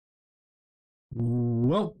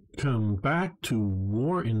Welcome back to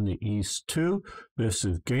War in the East 2. This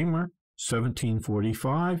is Gamer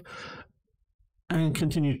 1745, and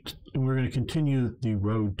we're going to continue the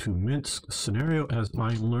road to Minsk scenario as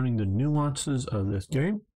I'm learning the nuances of this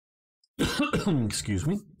game. Excuse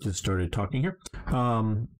me, just started talking here.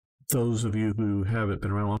 Those of you who haven't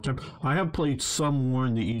been around a long time, I have played some War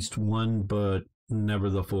in the East 1, but never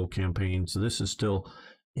the full campaign, so this is still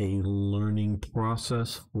a learning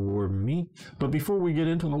process for me. But before we get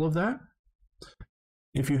into all of that,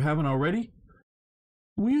 if you haven't already,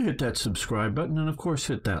 will you hit that subscribe button and of course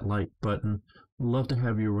hit that like button. Love to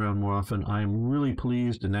have you around more often. I'm really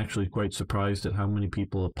pleased and actually quite surprised at how many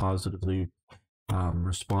people have positively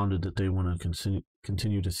responded that they want to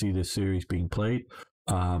continue to see this series being played.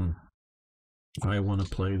 I want to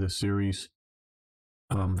play this series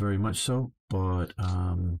very much so, but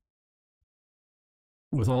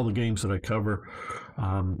with all the games that I cover,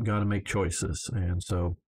 got to make choices, and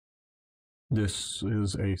so this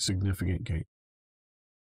is a significant game.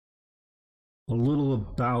 A little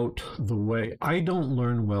about the way I don't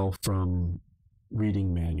learn well from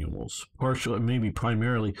reading manuals. Partially, maybe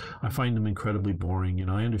primarily, I find them incredibly boring,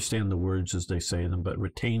 and I understand the words as they say them, but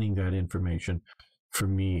retaining that information for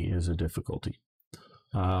me is a difficulty.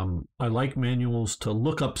 I like manuals to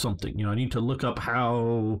look up something. I need to look up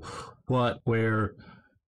how, what, where.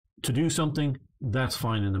 To do something, that's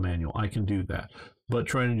fine in the manual. I can do that. But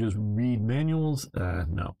trying to just read manuals,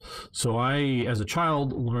 no. So I, as a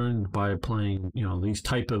child, learned by playing, these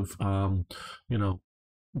type of,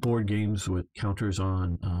 board games with counters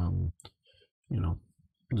on,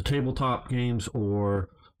 the tabletop games or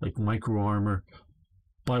like Micro Armor,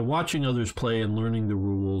 by watching others play and learning the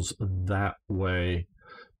rules that way.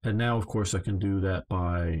 And now, of course, I can do that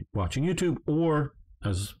by watching YouTube or,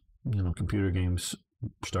 as computer games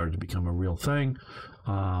started to become a real thing,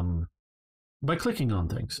 by clicking on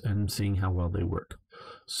things and seeing how well they work.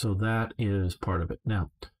 So that is part of it. Now,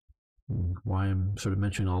 why I'm sort of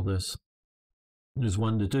mentioning all this is,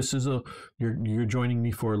 one, that this is you're joining me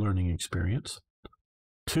for a learning experience.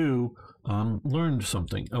 Two, learned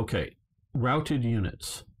something. Okay, routed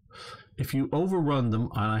units. If you overrun them,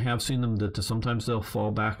 and I have seen them that sometimes they'll fall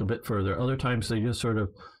back a bit further. Other times they just sort of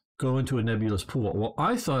go into a nebulous pool. Well,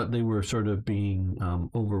 I thought they were sort of being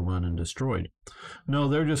overrun and destroyed. No,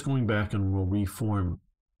 they're just going back and will reform.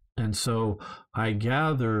 And so I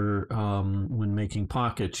gather when making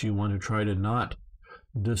pockets, you want to try to not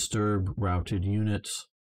disturb routed units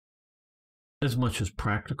as much as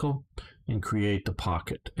practical and create the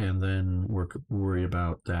pocket, and then worry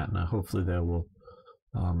about that. Now, hopefully that will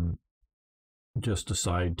just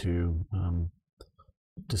decide to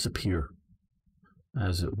disappear,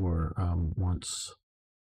 as it were, once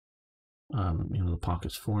the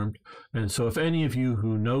pocket's formed. And so if any of you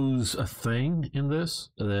who knows a thing in this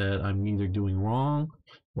that I'm either doing wrong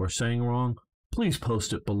or saying wrong, please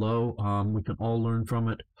post it below. We can all learn from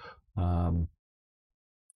it. And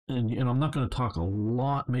I'm not going to talk a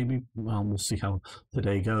lot, maybe, we'll see how the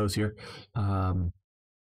day goes here,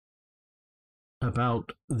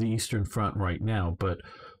 about the Eastern Front right now, but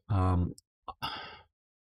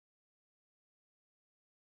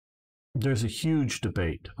there's a huge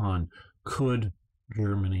debate on, could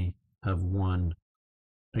Germany have won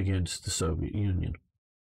against the Soviet Union?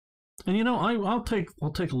 And I'll take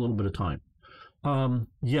a little bit of time.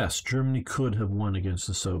 Yes, Germany could have won against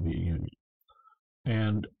the Soviet Union,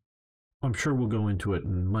 and I'm sure we'll go into it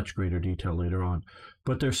in much greater detail later on.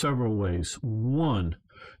 But there's several ways. One,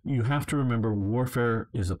 you have to remember, warfare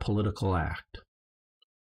is a political act.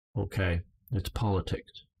 Okay, it's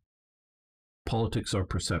politics. Politics are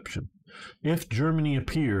perception. If Germany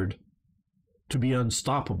appeared to be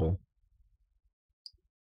unstoppable,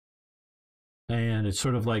 and it's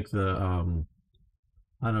sort of like the,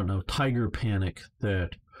 tiger panic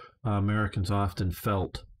that Americans often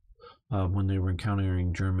felt when they were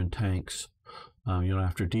encountering German tanks,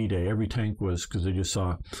 after D-Day, every tank was, because they just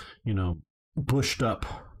saw, bushed up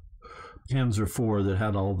Panzer IV that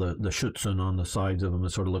had all the Schützen on the sides of them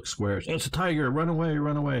that sort of looked square. It's a tiger, run away,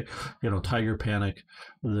 run away. Tiger panic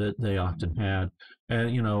that they often had.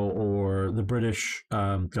 And, or the British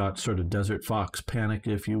got sort of desert fox panic,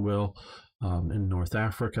 if you will, in North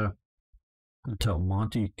Africa, until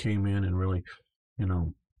Monty came in and really,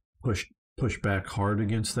 pushed back hard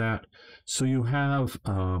against that. So you have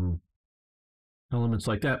elements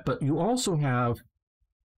like that, but you also have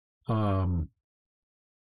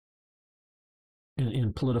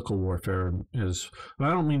in political warfare, and I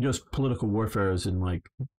don't mean just political warfare as in like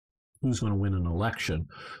who's going to win an election,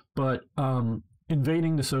 but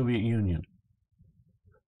invading the Soviet Union.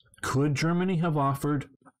 Could Germany have offered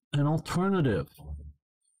an alternative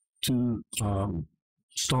to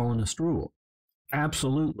Stalinist rule.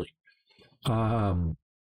 Absolutely.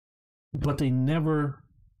 But they never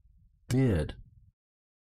did.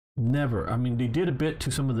 Never. I mean, they did a bit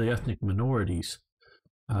to some of the ethnic minorities,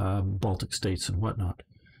 Baltic states and whatnot.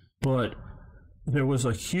 But there was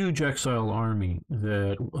a huge exile army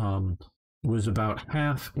that was about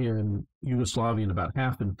half in Yugoslavia and about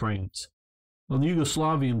half in France. Well, the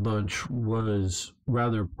Yugoslavian bunch was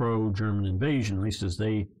rather pro-German invasion, at least as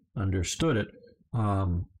they understood it.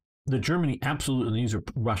 The Germany absolutely, these are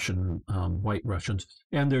Russian, white Russians,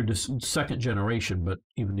 and they're second generation, but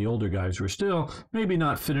even the older guys were still maybe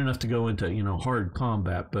not fit enough to go into, hard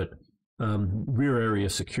combat, but rear area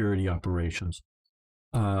security operations.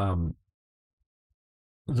 The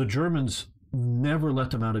Germans never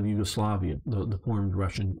let them out of Yugoslavia, the formed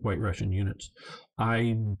white Russian units.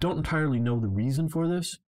 I don't entirely know the reason for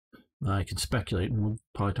this. I can speculate, and we'll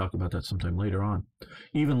probably talk about that sometime later on.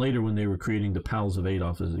 Even later, when they were creating the Pals of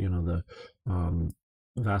Adolf, as the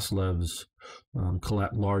Vasilev's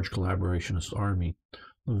large collaborationist army,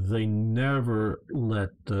 they never let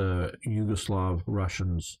the Yugoslav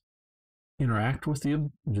Russians interact with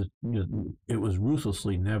them. It was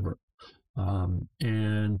ruthlessly never.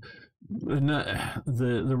 And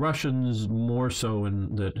the Russians, more so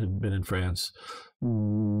that had been in France,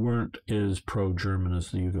 weren't as pro-German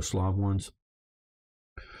as the Yugoslav ones.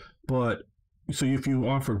 But so if you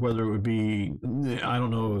offered whether it would be, I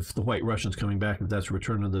don't know if the White Russians coming back, if that's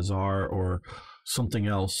Return of the Tsar or something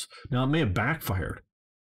else. Now, it may have backfired,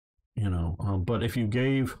 but if you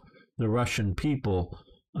gave the Russian people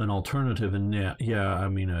an alternative, and I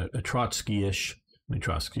mean, a Trotsky-ish, I mean,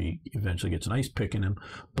 Trotsky eventually gets an ice pick in him,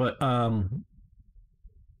 but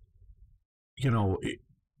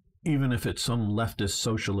even if it's some leftist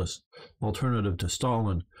socialist alternative to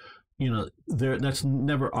Stalin, that's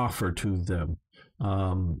never offered to them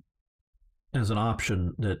as an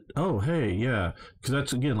option. That, oh, hey, yeah, because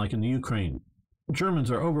that's again like in the Ukraine,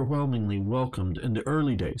 Germans are overwhelmingly welcomed in the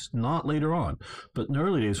early days, not later on, but in the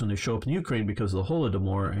early days when they show up in Ukraine because of the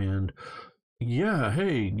Holodomor and. Yeah,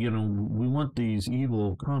 hey, we want these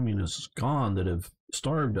evil communists gone that have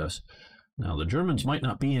starved us. Now, the Germans might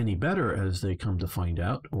not be any better as they come to find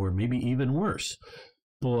out, or maybe even worse.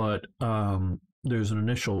 But there's an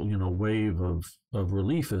initial, wave of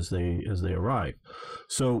relief as they arrive.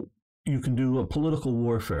 So you can do a political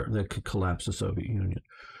warfare that could collapse the Soviet Union.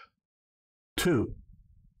 2,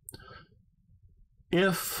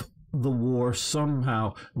 if the war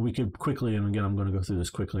somehow, we could quickly, and again, I'm going to go through this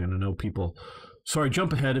quickly, and I know people, sorry,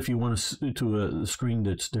 jump ahead if you want to a screen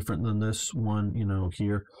that's different than this one,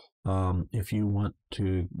 here, if you want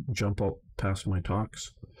to jump up past my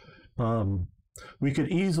talks. We could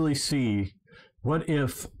easily see, what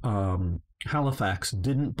if Halifax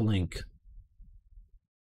didn't blink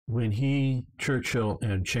when Churchill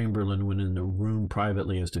and Chamberlain went in the room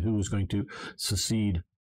privately as to who was going to succeed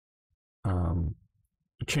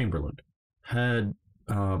Chamberlain, had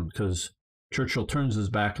because Churchill turns his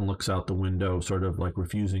back and looks out the window, sort of like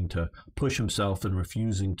refusing to push himself and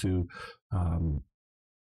refusing to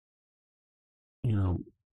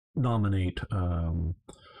nominate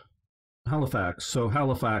Halifax. So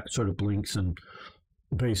Halifax sort of blinks and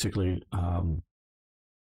basically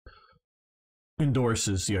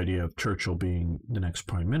endorses the idea of Churchill being the next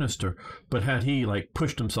prime minister. But had he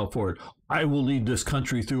pushed himself forward, I will lead this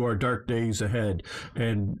country through our dark days ahead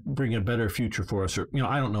and bring a better future for us, or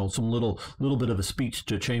I don't know, some little bit of a speech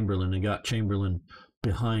to Chamberlain, and got Chamberlain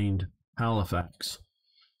behind Halifax,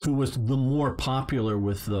 who was the more popular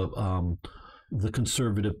with the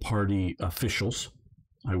Conservative Party officials,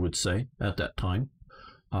 I would say, at that time.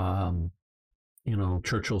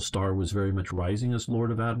 Churchill's star was very much rising as Lord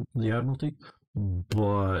of the Admiralty,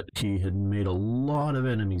 but he had made a lot of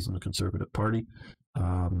enemies in the Conservative Party,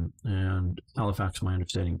 and Halifax, my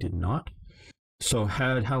understanding, did not. So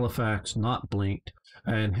had Halifax not blinked,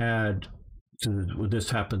 and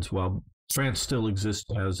this happens while France still exists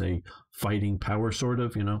as a fighting power, sort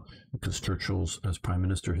of, because Churchill's, as prime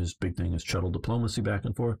minister, his big thing is shuttle diplomacy back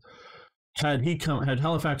and forth. Had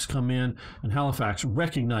Halifax come in, and Halifax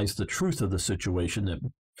recognized the truth of the situation, that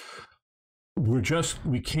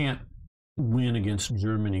we can't win against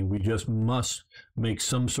Germany. We just must make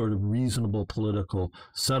some sort of reasonable political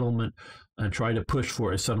settlement and try to push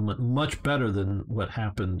for a settlement much better than what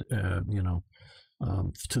happened,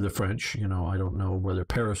 to the French. I don't know whether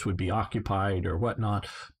Paris would be occupied or whatnot,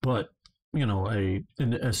 but, a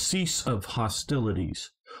cease of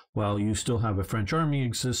hostilities while you still have a French army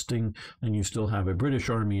existing, and you still have a British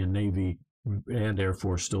army and navy and air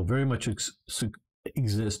force still very much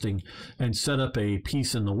existing and set up a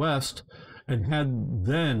peace in the West, and had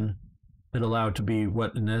then it allowed to be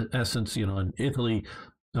what, in essence, in Italy,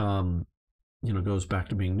 goes back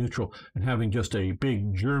to being neutral, and having just a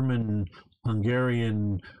big German,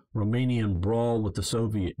 Hungarian, Romanian brawl with the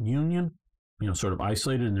Soviet Union, sort of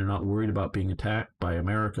isolated, and they're not worried about being attacked by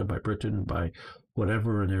America, by Britain, by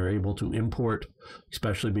whatever, and they're able to import,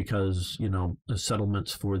 especially because, the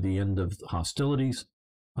settlements for the end of hostilities,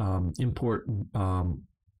 import,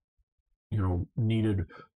 needed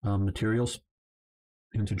materials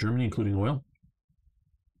into Germany, including oil.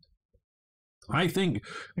 I think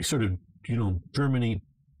sort of, Germany,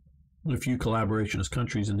 with a few collaborationist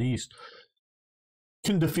countries in the East,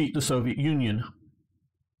 can defeat the Soviet Union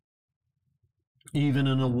even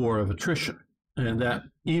in a war of attrition. And that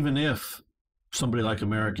even if somebody like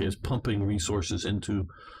America is pumping resources into,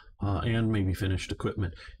 and maybe finished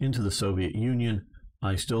equipment into the Soviet Union,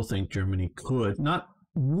 I still think Germany could, not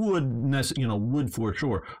would for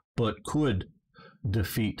sure, but could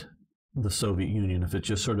defeat the Soviet Union if it's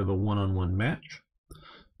just sort of a one-on-one match.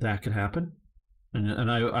 That could happen.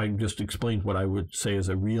 And I just explained what I would say is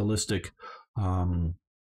a realistic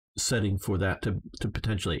setting for that to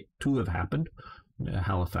potentially have happened,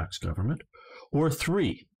 Halifax government. Or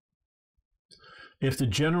 3, if the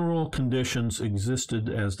general conditions existed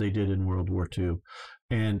as they did in World War II,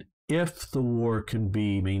 and if the war can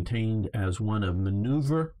be maintained as one of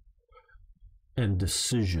maneuver and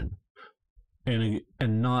decision, and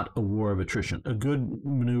not a war of attrition. A good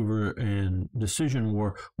maneuver and decision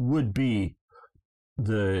war would be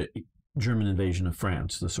the German invasion of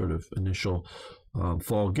France, the sort of initial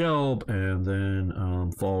Fall Gelb and then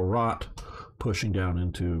Fall Rot, pushing down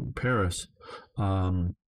into Paris,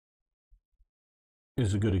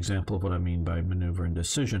 is a good example of what I mean by maneuver and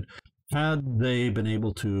decision. Had they been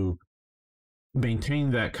able to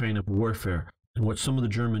maintain that kind of warfare, and what some of the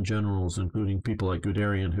German generals, including people like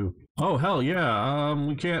Guderian, who, oh hell yeah,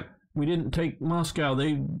 we didn't take Moscow,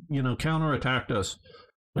 they counterattacked us,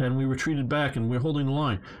 and we retreated back, and we're holding the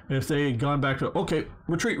line. If they had gone back to, okay,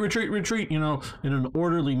 retreat, in an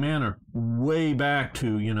orderly manner, way back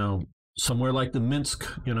to, somewhere like the Minsk,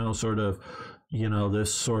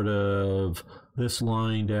 this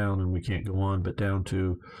line down, and we can't go on, but down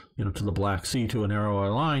to, to the Black Sea, to a narrower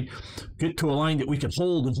line, get to a line that we can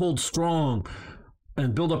hold and hold strong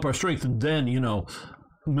and build up our strength, and then,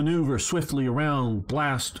 maneuver swiftly around,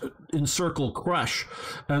 blast, encircle, crush,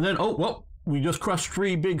 and then, oh, well, we just crushed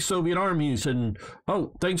 3 big Soviet armies, and,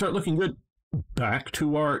 oh, things aren't looking good. Back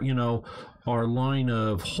to our, our line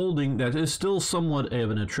of holding that is still somewhat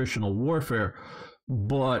of an attritional warfare.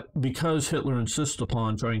 But because Hitler insists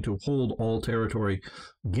upon trying to hold all territory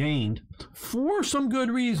gained for some good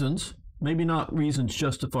reasons, maybe not reasons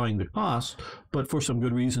justifying the cost, but for some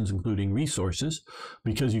good reasons, including resources,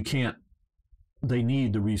 because they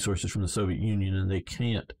need the resources from the Soviet Union, and they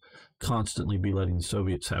can't constantly be letting the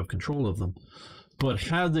Soviets have control of them. But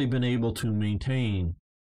had they been able to maintain,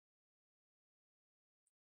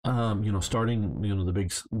 starting, the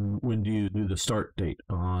big, when do you do the start date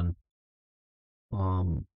on,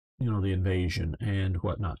 the invasion and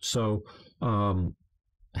whatnot. So,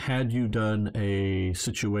 had you done a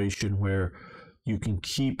situation where you can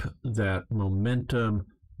keep that momentum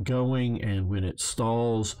going, and when it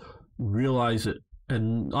stalls, realize it,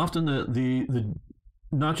 and often the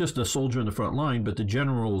not just the soldier in the front line, but the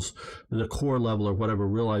generals, the corps level or whatever,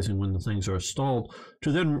 realizing when the things are stalled,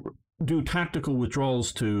 to then do tactical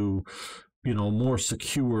withdrawals to, more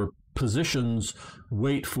secure positions,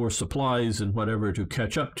 wait for supplies and whatever to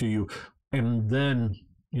catch up to you, and then,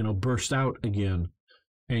 burst out again,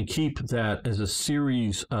 and keep that as a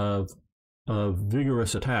series of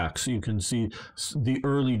vigorous attacks. You can see the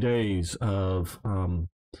early days of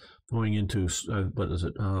going into,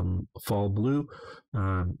 Fall Blue.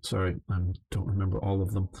 Sorry, I don't remember all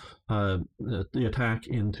of them. The attack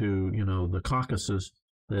into, the Caucasus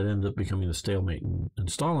that ended up becoming the stalemate in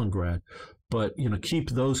Stalingrad. But, keep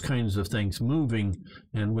those kinds of things moving.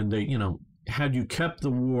 And when they, had you kept the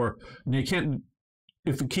war, and they can't,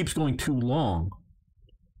 if it keeps going too long,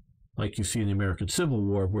 like you see in the American Civil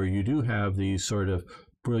War, where you do have these sort of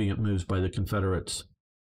brilliant moves by the Confederates,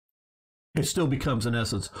 it still becomes, in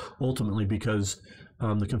essence, ultimately, because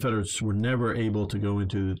the Confederates were never able to go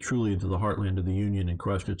truly into the heartland of the Union and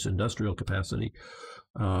crush its industrial capacity.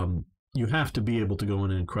 You have to be able to go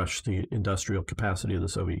in and crush the industrial capacity of the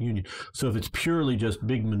Soviet Union. So if it's purely just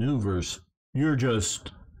big maneuvers, you're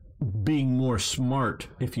just being more smart,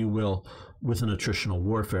 if you will, with an attritional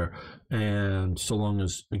warfare. And so long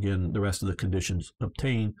as, again, the rest of the conditions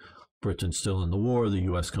obtain, Britain's still in the war, the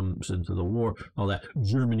U.S. comes into the war, all that,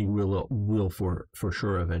 Germany will for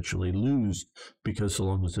sure eventually lose, because so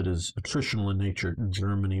long as it is attritional in nature,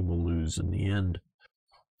 Germany will lose in the end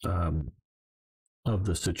of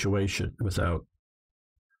the situation without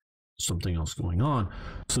something else going on.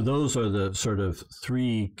 So those are the sort of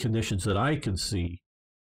three conditions that I can see: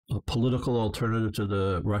 a political alternative to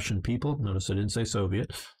the Russian people. Notice I didn't say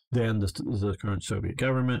Soviet. Then the current Soviet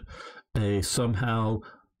government, a somehow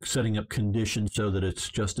setting up conditions so that it's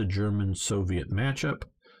just a German-Soviet matchup.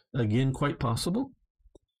 Again, quite possible.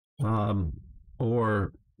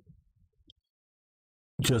 Or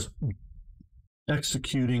just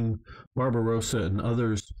executing Barbarossa and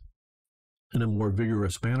others in a more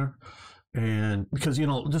vigorous manner. And because,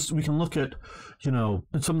 just we can look at, and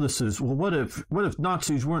some of this is, well, what if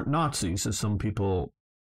Nazis weren't Nazis, as some people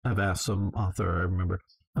have asked some author. I remember,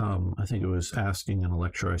 I think it was asking in a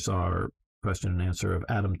lecture I saw, or question and answer of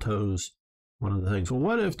Adam Tow's, one of the things, well,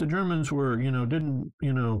 what if the Germans were, didn't,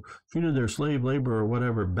 treated their slave labor or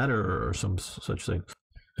whatever better, or some such thing.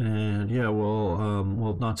 And yeah,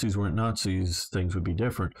 well, Nazis weren't Nazis, things would be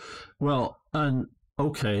different. Well, and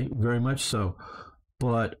okay, very much so.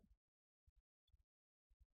 But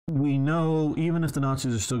we know, even if the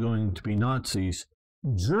Nazis are still going to be Nazis,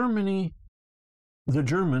 Germany, the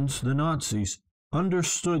Germans, the Nazis,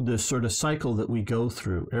 understood this sort of cycle that we go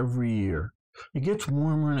through every year. It gets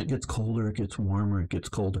warmer and it gets colder, it gets warmer, it gets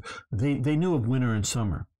colder. They knew of winter and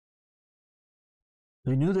summer.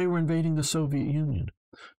 They knew they were invading the Soviet Union.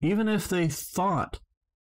 Even if they thought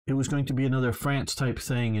it was going to be another France type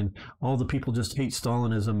thing and all the people just hate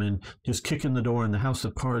Stalinism and just kick in the door and the house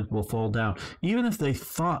of cards will fall down. Even if they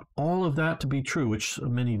thought all of that to be true, which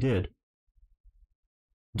many did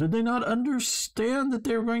they not understand that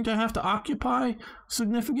they were going to have to occupy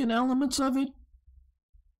significant elements of it?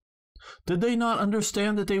 Did they not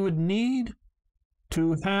understand that they would need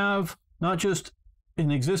to have not just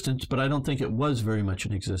in existence, but I don't think it was very much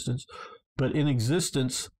in existence, but in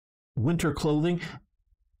existence, winter clothing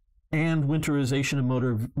and winterization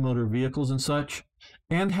of motor vehicles and such,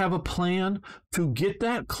 and have a plan to get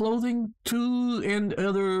that clothing to, and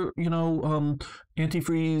other,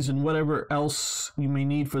 antifreeze and whatever else you may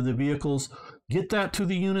need for the vehicles, get that to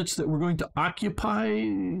the units that were going to occupy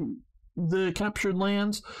the captured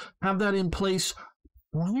lands, have that in place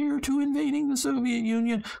prior to invading the Soviet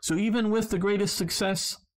Union. So even with the greatest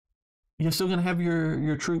success, you're still going to have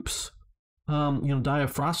your troops, die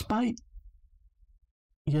of frostbite.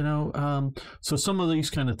 So some of these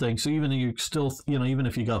kind of things. So even you still, even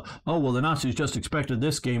if you go, oh, well, the Nazis just expected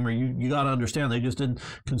this game, or you got to understand, they just didn't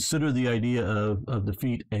consider the idea of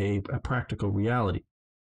defeat a practical reality.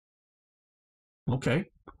 Okay.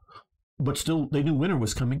 But still, they knew winter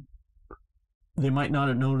was coming. They might not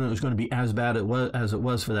have known it was going to be as bad as it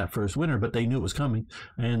was for that first winter, but they knew it was coming.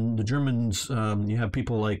 And the Germans, you have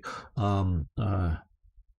people like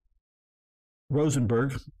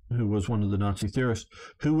Rosenberg, who was one of the Nazi theorists,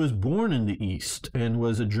 who was born in the East and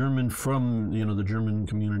was a German from, the German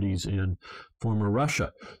communities in former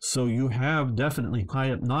Russia. So you have definitely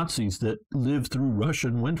high up Nazis that lived through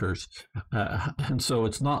Russian winters. And so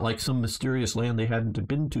it's not like some mysterious land they hadn't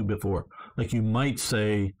been to before. Like you might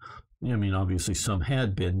say, obviously some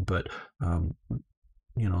had been, but,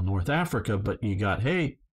 North Africa, but you got,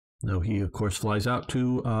 he, of course, flies out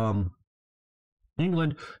to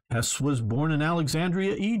England. Hess was born in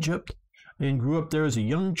Alexandria, Egypt, and grew up there as a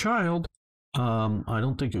young child. I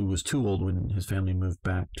don't think it was too old when his family moved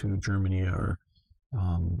back to Germany or,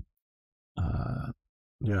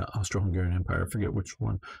 Austro-Hungarian Empire. I forget which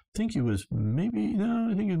one. I think he was I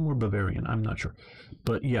think he was more Bavarian. I'm not sure.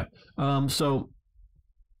 But yeah. So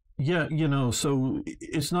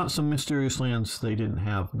it's not some mysterious lands they didn't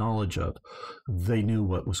have knowledge of. They knew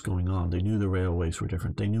what was going on. They knew the railways were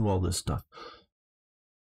different. They knew all this stuff.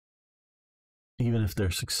 Even if their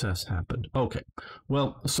success happened. Okay.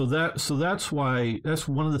 Well, so that's why, that's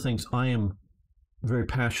one of the things I am very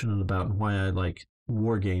passionate about, and why I like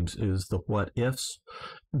war games, is the what ifs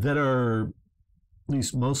that are, at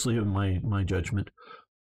least mostly in my judgment,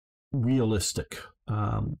 realistic.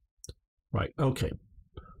 Right. Okay.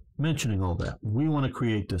 Mentioning all that, we want to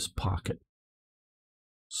create this pocket.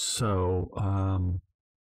 So,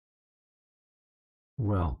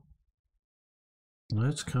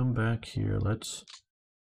 let's come back here. Let's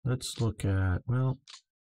look at, I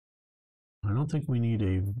don't think we need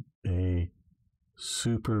a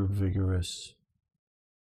super vigorous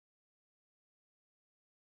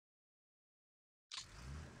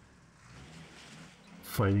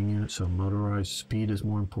fighting unit. So motorized speed is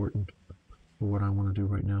more important for what I want to do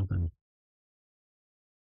right now than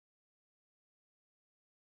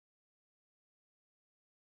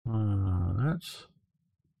That's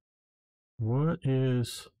what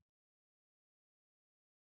is.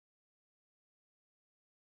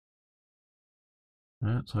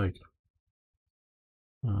 That's like.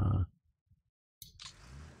 Well,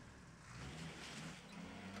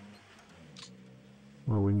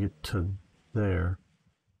 we can get to there.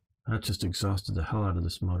 That just exhausted the hell out of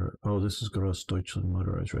this motor. Oh, this is Gross Deutschland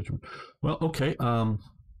Motorized Regiment. Well, okay.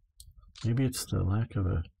 Maybe it's the lack of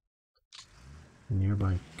a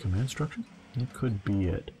nearby command structure? It could be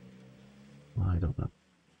it. I don't know.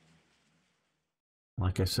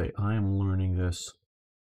 Like I say, I am learning this.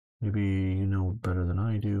 Maybe you know better than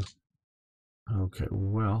I do. Okay,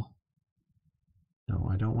 well, no,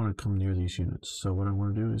 I don't want to come near these units. So what I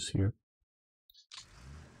want to do is here.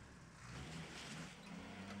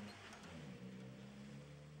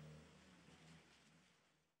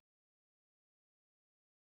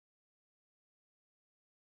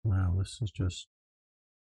 Wow, this is just,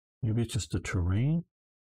 maybe it's just the terrain.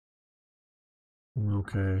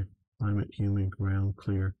 Okay, climate, humid, ground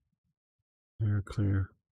clear, air clear.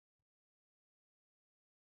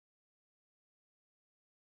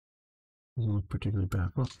 Doesn't look particularly bad.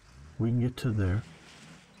 Well, we can get to there.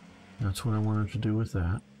 That's what I wanted to do with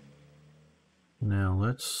that. Now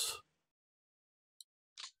let's.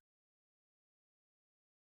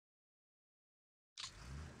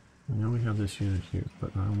 I know we have this unit here,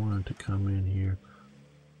 but I wanted to come in here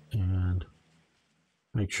and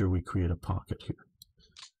make sure we create a pocket here.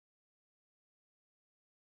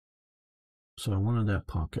 So I wanted that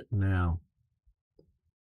pocket. Now,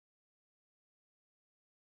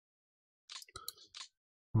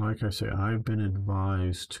 like I say, I've been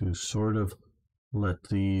advised to sort of let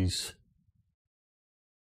these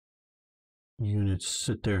units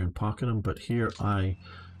sit there and pocket them, but here I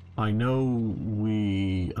know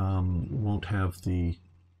we won't have the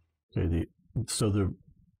the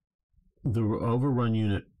overrun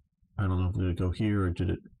unit. I don't know if did it go here or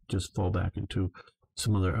did it just fall back into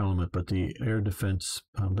some other element, but the air defense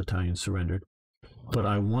battalion surrendered. But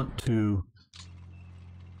I want to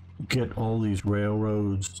get all these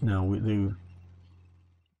railroads now.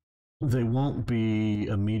 They won't be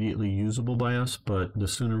immediately usable by us, but the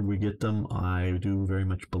sooner we get them, I do very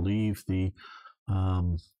much believe the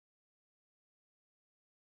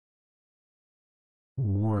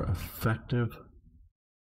more effective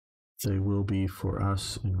they will be for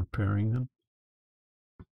us in repairing them.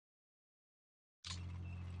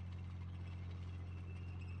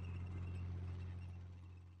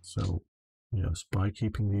 So, yes, by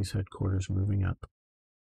keeping these headquarters moving up.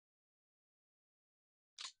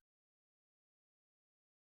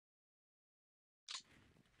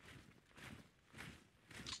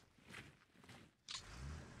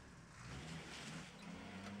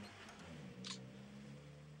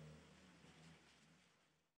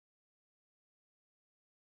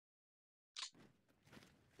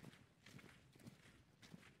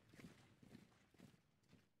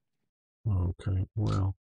 Okay,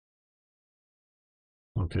 well,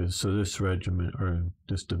 okay, so this regiment, or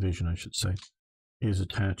this division, I should say, is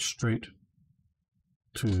attached straight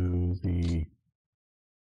to the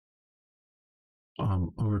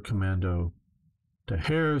Overkommando der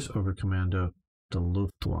Heers, Overkommando der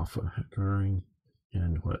Luftwaffe, Goering,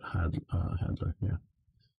 and what Hadler, yeah.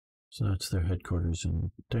 So that's their headquarters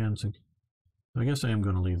in Danzig. I guess I am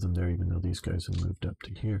going to leave them there, even though these guys have moved up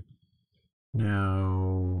to here.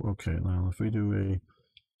 Now, okay, now if we do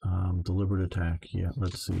a deliberate attack, yeah,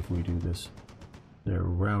 let's see if we do this. They're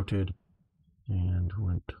routed and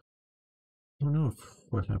went. I don't know if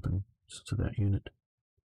what happened to that unit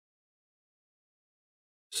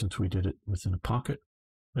since we did it within a pocket.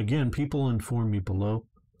 Again, people inform me below.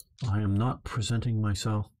 I am not presenting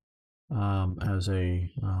myself as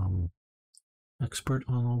a expert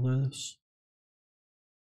on all this,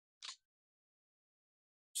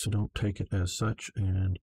 so don't take it as such.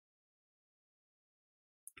 And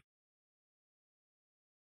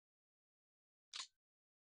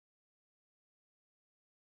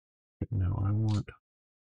now I want,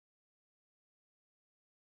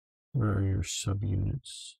 where are your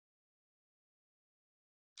subunits?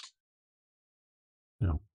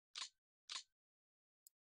 No.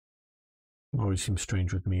 Always seems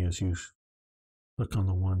strange with me as you click on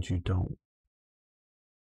the ones you don't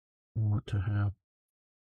want to have.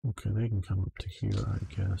 Okay, they can come up to here, I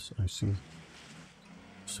guess. I see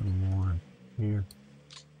some more here.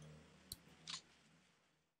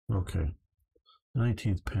 Okay,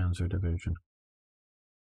 19th Panzer Division.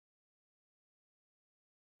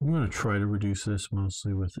 I'm going to try to reduce this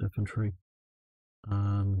mostly with infantry.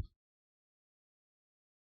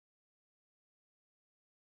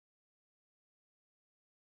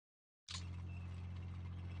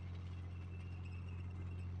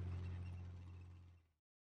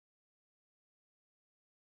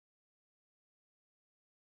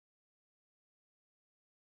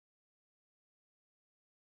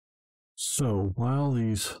 So while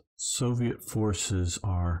these Soviet forces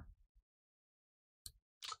are,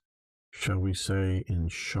 shall we say, in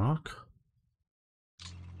shock,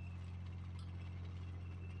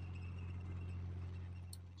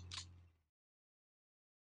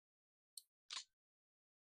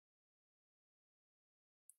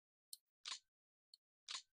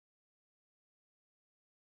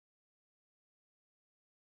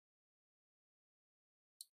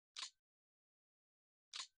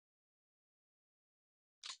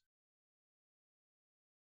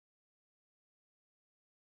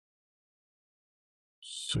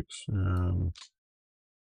 six,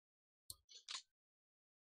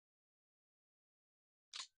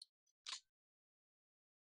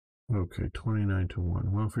 okay, 29 to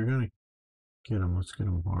 1. Well, if you're going to get them, let's get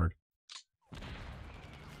them hard.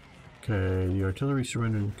 Okay, the artillery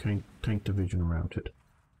surrendered and tank division routed.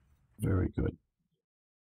 Very good.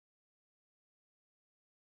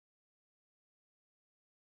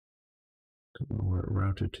 Don't know where it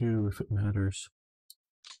routed to, if it matters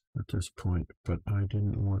at this point, but I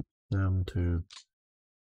didn't want them to.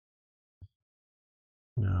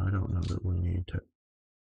 No, I don't know that we need to.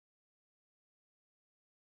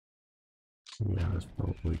 Yeah, that's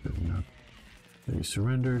probably good enough. They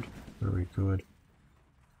surrendered. Very good.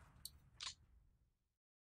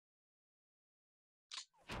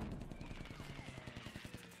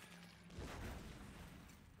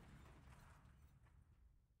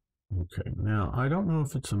 Okay, now I don't know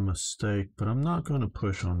if it's a mistake, but I'm not going to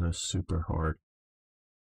push on this super hard.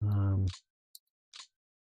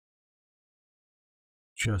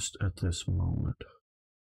 Just at this moment.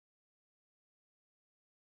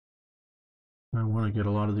 I want to get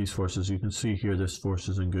a lot of these forces. You can see here this force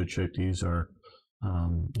is in good shape. These are,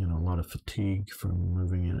 you know, a lot of fatigue from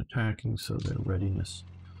moving and attacking, so their readiness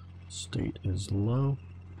state is low.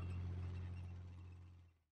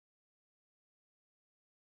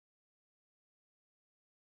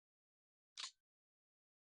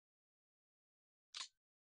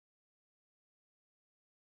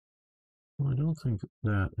 Well, I don't think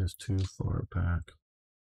that is too far back.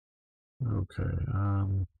 Okay,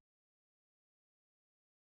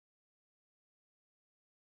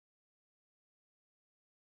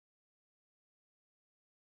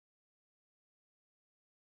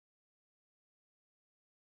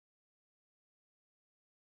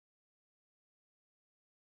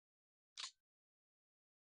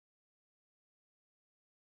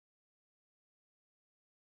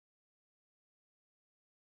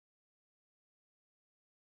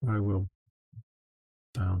 I will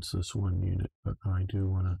bounce this one unit, but I do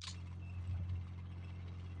want to.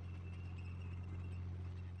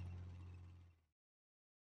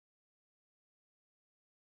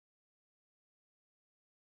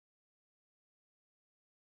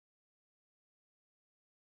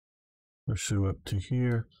 Pursue up to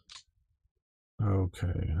here.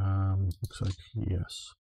 Okay, looks like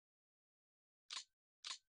yes.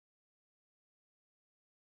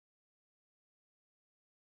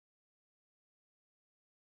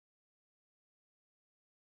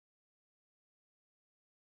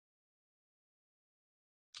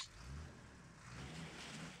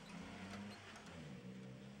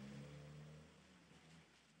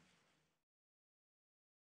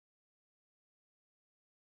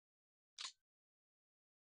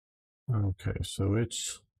 Okay, so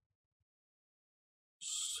it's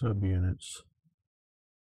subunits.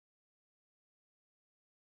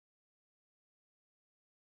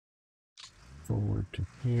 Forward to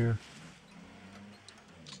here.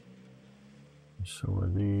 So are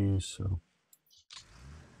these, so.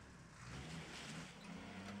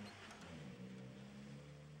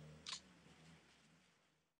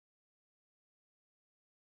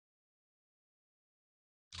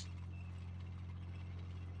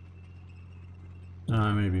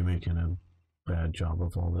 I may be making a bad job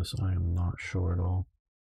of all this. I am not sure at all.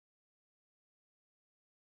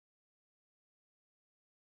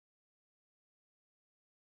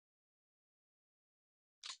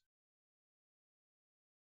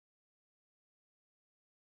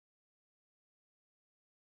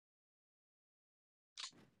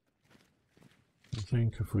 I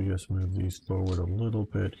think if we just move these forward a little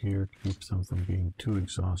bit here, keep them from being too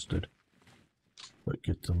exhausted, but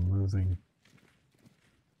get them moving.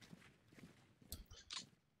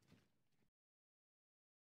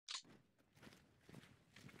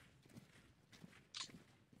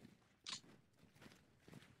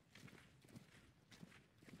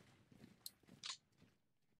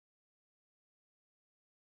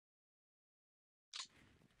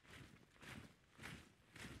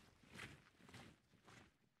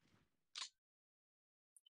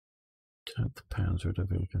 Tenth Panzer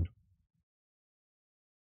Division.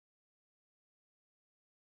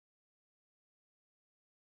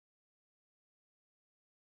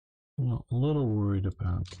 Well, a little worried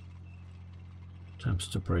about attempts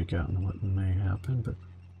to break out and what may happen, but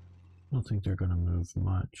I don't think they're going to move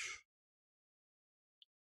much.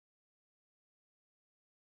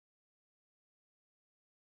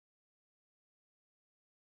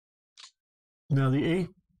 Now, the 8th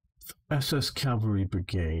SS Cavalry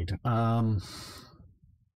Brigade.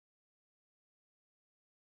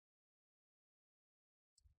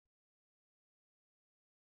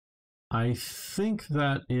 I think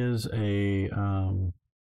that is a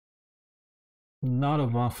not a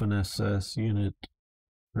Waffen SS unit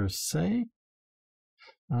per se.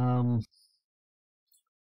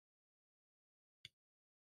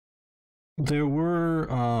 There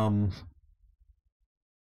were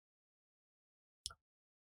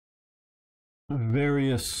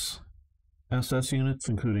various SS units,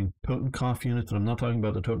 including Totenkopf units, and I'm not talking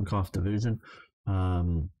about the Totenkopf division.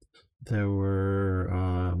 There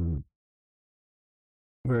were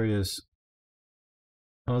various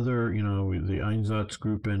other, the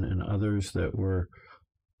Einsatzgruppen and others that were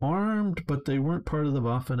armed, but they weren't part of the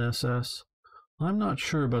Waffen SS. I'm not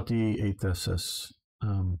sure about the 8th SS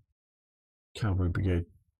Cavalry Brigade,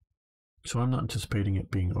 so I'm not anticipating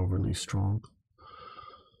it being overly strong.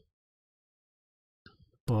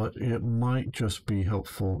 But it might just be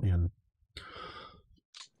helpful in,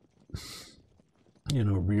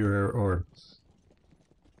 rear or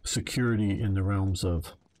security in the realms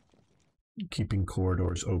of keeping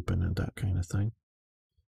corridors open and that kind of thing.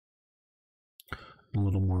 A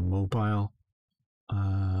little more mobile.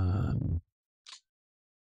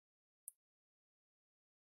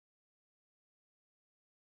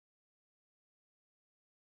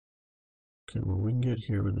 Okay, well, we can get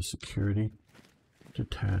here with the security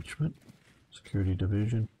detachment, security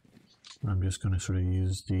division. I'm just going to sort of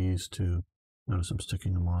use these to, notice I'm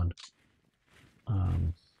sticking them on.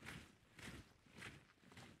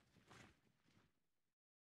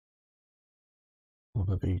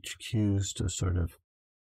 We'll have HQs to sort of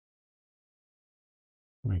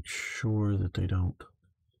make sure that they don't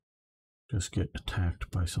just get attacked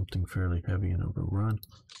by something fairly heavy and overrun.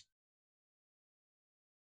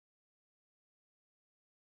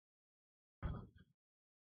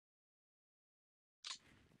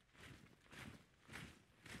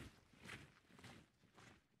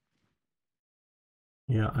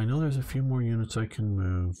 Yeah, I know there's a few more units I can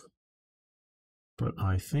move, but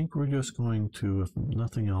I think we're just going to, if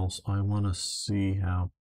nothing else, I want to see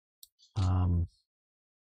how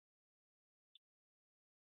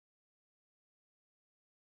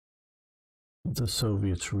the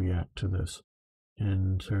Soviets react to this.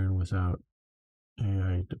 In turn without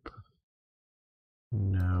AI.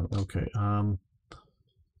 No, okay.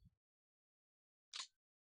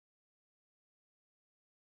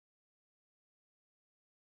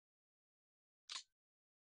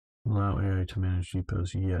 Allow AI to manage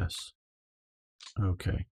depots, yes.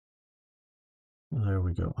 Okay. There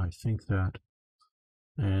we go. I think that,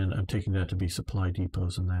 and I'm taking that to be supply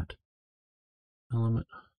depots in that element.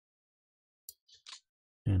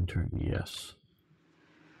 Enter, yes.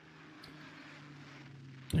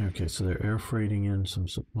 Okay, so they're air freighting in some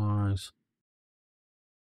supplies.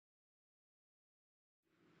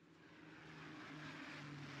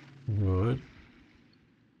 Good.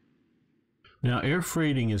 Now, air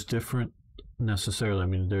freighting is different necessarily. I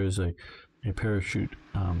mean, there's a parachute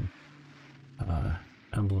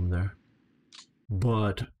emblem there.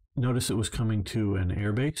 But notice it was coming to an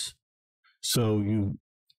airbase. So you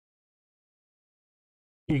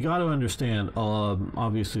got to understand,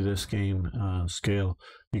 obviously this game scale,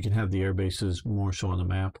 you can have the air bases more so on the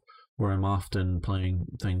map, where I'm often playing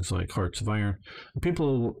things like Hearts of Iron.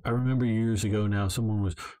 People, I remember years ago now, someone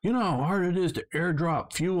was, how hard it is to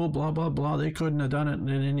airdrop fuel, blah, blah, blah. They couldn't have done it in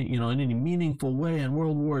any, in any meaningful way in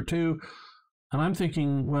World War II. And I'm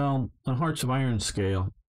thinking, well, on Hearts of Iron scale,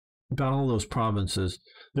 got all those provinces,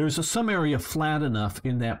 there's some area flat enough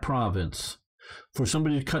in that province for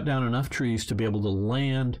somebody to cut down enough trees to be able to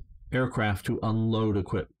land aircraft to unload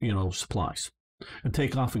supplies and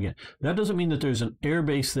take off again. That doesn't mean that there's an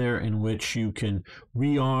airbase there in which you can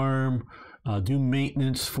rearm, do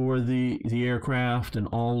maintenance for the aircraft and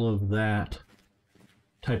all of that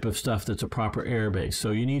type of stuff that's a proper airbase. So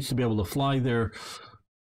you need to be able to fly there.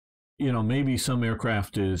 Maybe some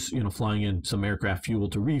aircraft is, flying in some aircraft fuel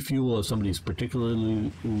to refuel if somebody's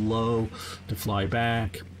particularly low to fly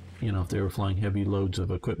back. If they were flying heavy loads of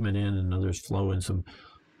equipment in and others flow in some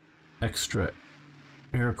extra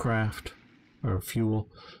aircraft or fuel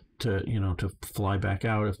to, to fly back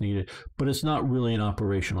out if needed. But it's not really an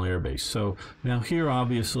operational airbase. So now here,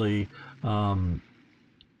 obviously, a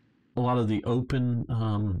lot of the open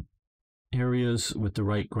areas with the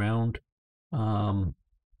right ground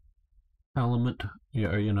element.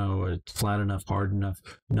 Yeah, you know, it's flat enough, hard enough,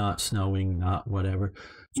 not snowing, not whatever.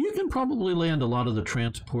 You can probably land a lot of the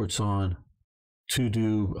transports on to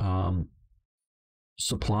do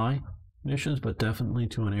supply missions, but definitely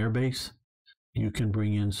to an airbase, you can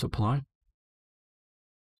bring in supply.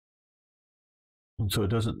 And so it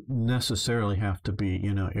doesn't necessarily have to be,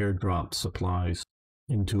 you know, airdrop supplies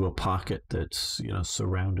into a pocket that's, you know,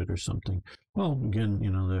 surrounded or something. Well, again,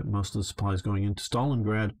 you know, most of the supplies going into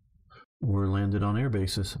Stalingrad were landed on air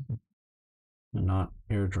bases and not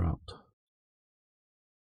airdropped.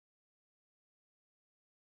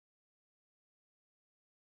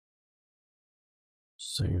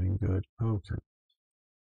 Saving good. Okay.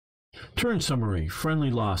 Turn summary.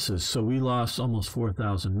 Friendly losses. So we lost almost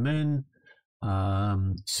 4,000 men,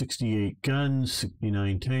 68 guns,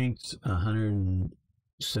 69 tanks,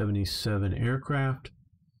 177 aircraft.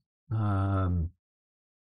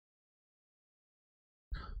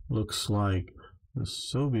 Looks like the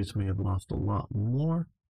Soviets may have lost a lot more.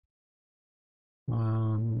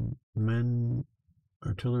 Men,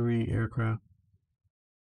 artillery, aircraft.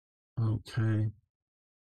 Okay.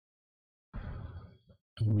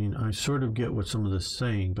 I mean, I sort of get what some of this is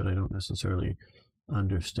saying, but I don't necessarily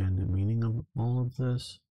understand the meaning of all of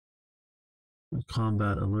this.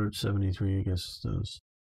 Combat alert 73, I guess those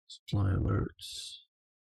supply alerts,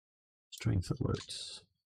 strength alerts.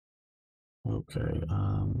 Okay.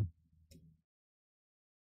 I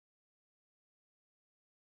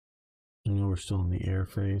know we're still in the air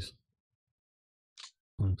phase.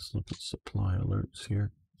 Let's look at supply alerts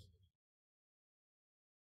here.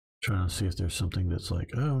 Trying to see if there's something that's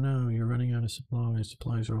like, oh no, you're running out of supplies.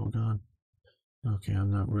 Supplies are all gone. Okay,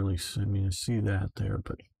 I'm not really, I mean, I see that there,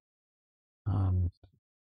 but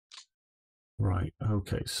right.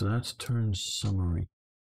 Okay, so that's turn summary.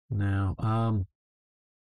 Now, I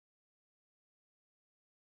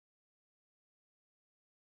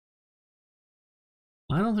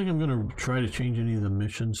don't think I'm going to try to change any of the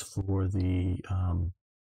missions for the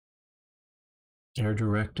air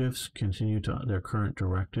directives. Continue to their current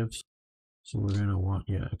directives. So we're going to want,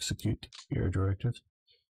 yeah, execute the air directives.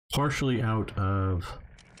 Partially out of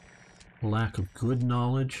lack of good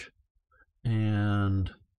knowledge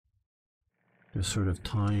and just sort of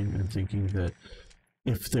time and thinking that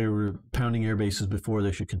if they were pounding air bases before,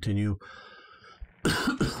 they should continue.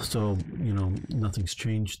 So, you know, nothing's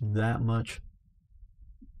changed that much.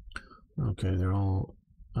 Okay, they're all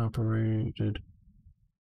operated.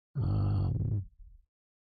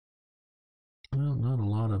 Well,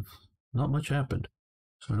 not much happened.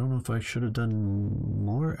 So I don't know if I should have done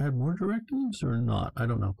more, add more directives or not. I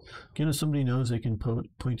don't know. Again, if somebody knows, they can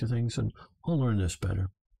point to things and I'll learn this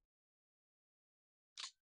better.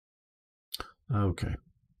 Okay.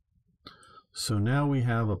 So now we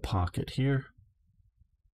have a pocket here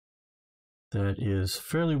that is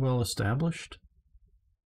fairly well established.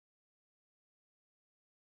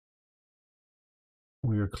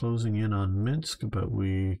 We are closing in on Minsk, but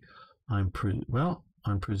I'm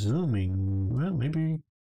presuming, well, maybe.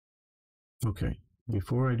 Okay,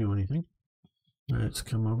 before I do anything, let's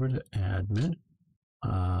come over to admin.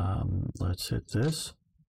 Let's hit this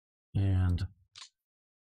and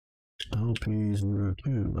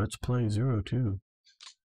OP02. Let's play 02.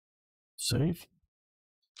 Save.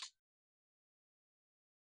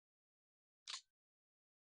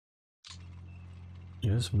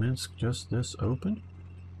 Is Minsk just this open?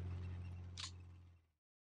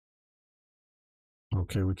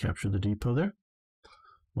 Okay, we captured the depot there.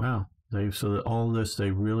 Wow, so that all this, they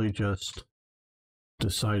really just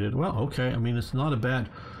decided, well, okay, I mean, it's not a bad,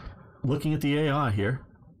 looking at the AI here,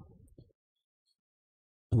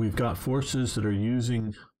 we've got forces that are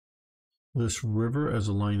using this river as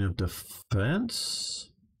a line of defense.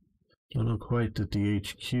 Don't know quite that the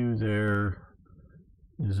HQ there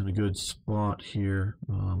is in a good spot here,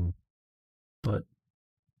 but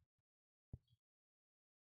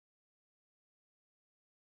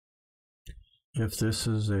if this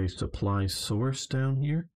is a supply source down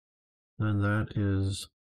here, then that is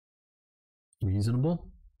reasonable.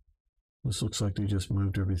 This looks like they just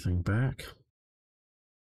moved everything back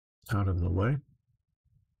out of the way.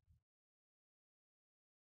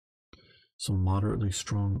 Some moderately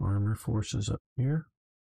strong armor forces up here.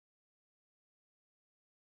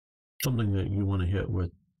 Something that you want to hit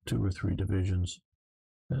with 2 or 3 divisions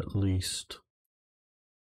at least.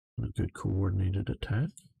 A good coordinated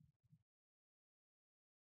attack.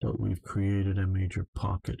 But we've created a major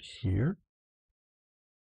pocket here.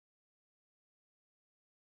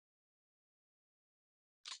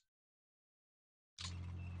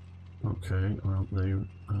 Okay, well, they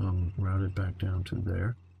routed brought it back down to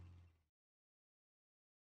there.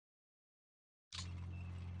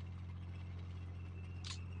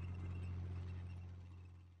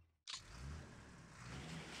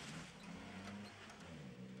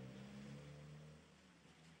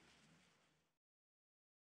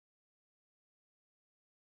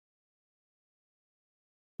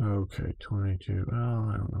 Okay, 22. Well,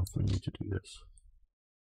 I don't know if we need to do this.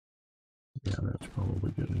 Yeah, that's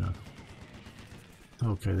probably good enough.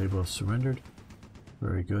 Okay, they both surrendered.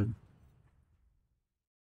 Very good.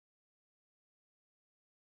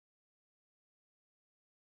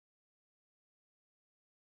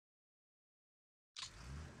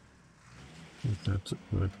 I think that's a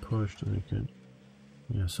good push to make it.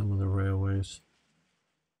 Yeah, some of the railways.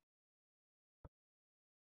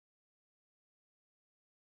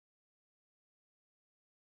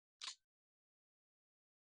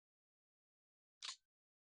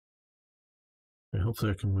 Okay,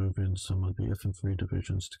 hopefully I can move in some of the infantry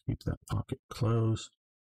divisions to keep that pocket closed.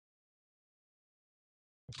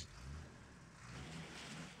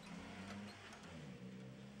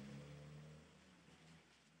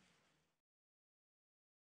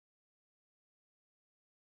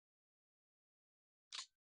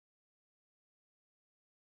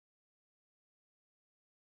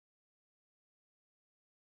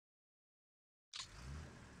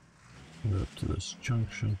 Move up to this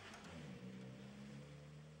junction.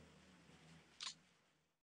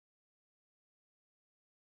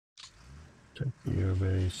 Take the air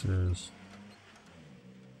bases.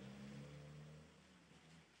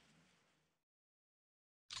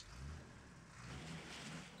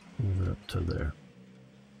 Move it up to there.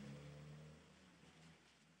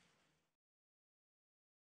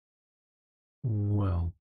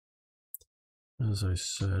 Well, as I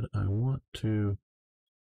said, I want to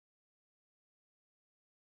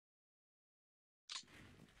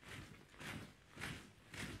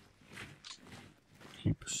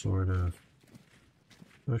keep sort of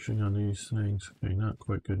pushing on these things. Okay, not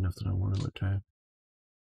quite good enough that I want to attack.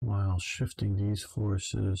 While shifting these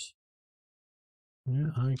forces. Yeah,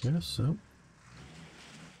 I guess so.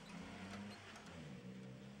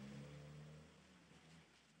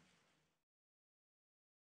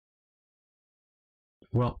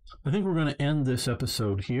 Well, I think we're going to end this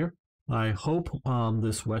episode here. I hope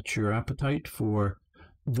this whets your appetite for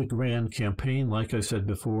the grand campaign. Like I said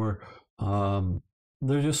before,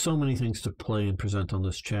 there's just so many things to play and present on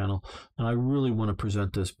this channel, and I really want to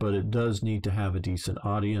present this, but it does need to have a decent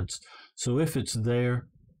audience. So if it's there,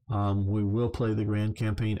 we will play the grand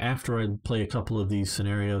campaign after I play a couple of these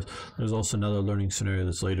scenarios. There's also another learning scenario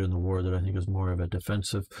that's later in the war that I think is more of a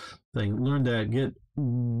defensive thing. Learn that, get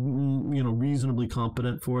reasonably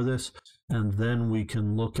competent for this, and then we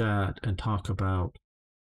can look at and talk about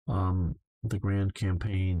the grand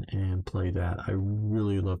campaign and play that. I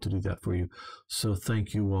really love to do that for you. So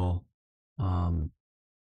thank you all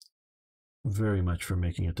very much for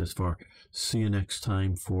making it this far. See you next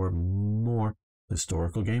time for more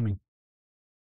historical gaming.